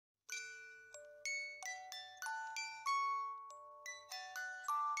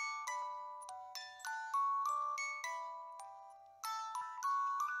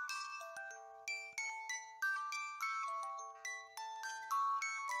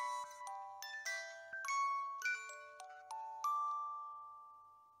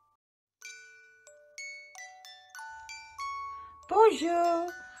Bonjour,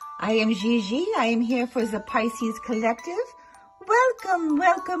 I am Gigi. I am here for the Pisces Collective. Welcome,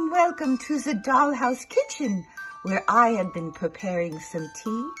 welcome, welcome to the Dollhouse kitchen, where I have been preparing some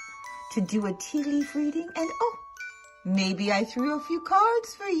tea to do a tea leaf reading. And oh, maybe I threw a few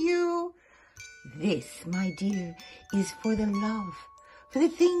cards for you. This, my dear, is for the love, for the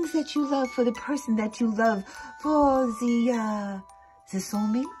things that you love, for the person that you love, for the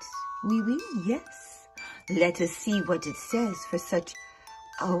soulmates. Oui, oui, yes. Let us see what it says for such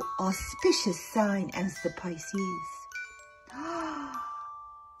an auspicious sign as the Pisces.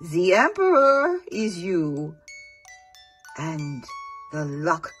 The Emperor is you. And the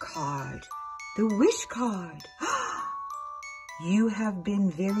luck card, the wish card. You have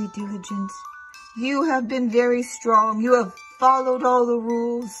been very diligent. You have been very strong. You have followed all the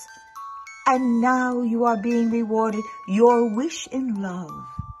rules. And now you are being rewarded. Your wish in love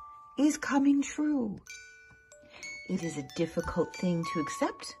is coming true. It is a difficult thing to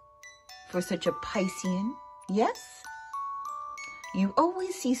accept for such a Piscean, yes? You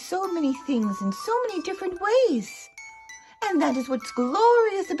always see so many things in so many different ways. And that is what's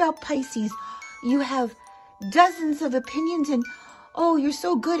glorious about Pisces. You have dozens of opinions and, oh, you're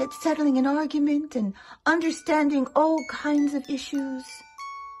so good at settling an argument and understanding all kinds of issues.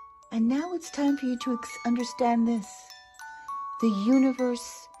 And now it's time for you to understand this. The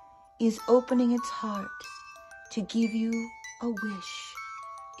universe is opening its heart to give you a wish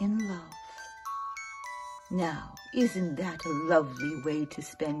in love. Now, isn't that a lovely way to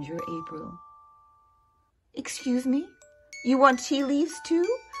spend your April? Excuse me? You want tea leaves too?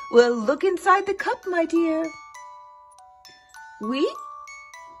 Well, look inside the cup, my dear. Oui?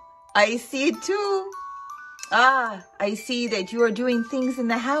 I see it too. Ah, I see that you are doing things in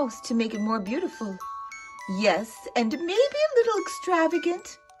the house to make it more beautiful. Yes, and maybe a little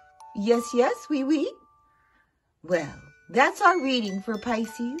extravagant. Yes, yes, oui, oui. Well, that's our reading for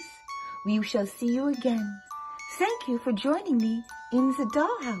Pisces. We shall see you again. Thank you for joining me in the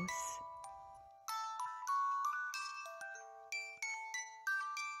Dollhouse.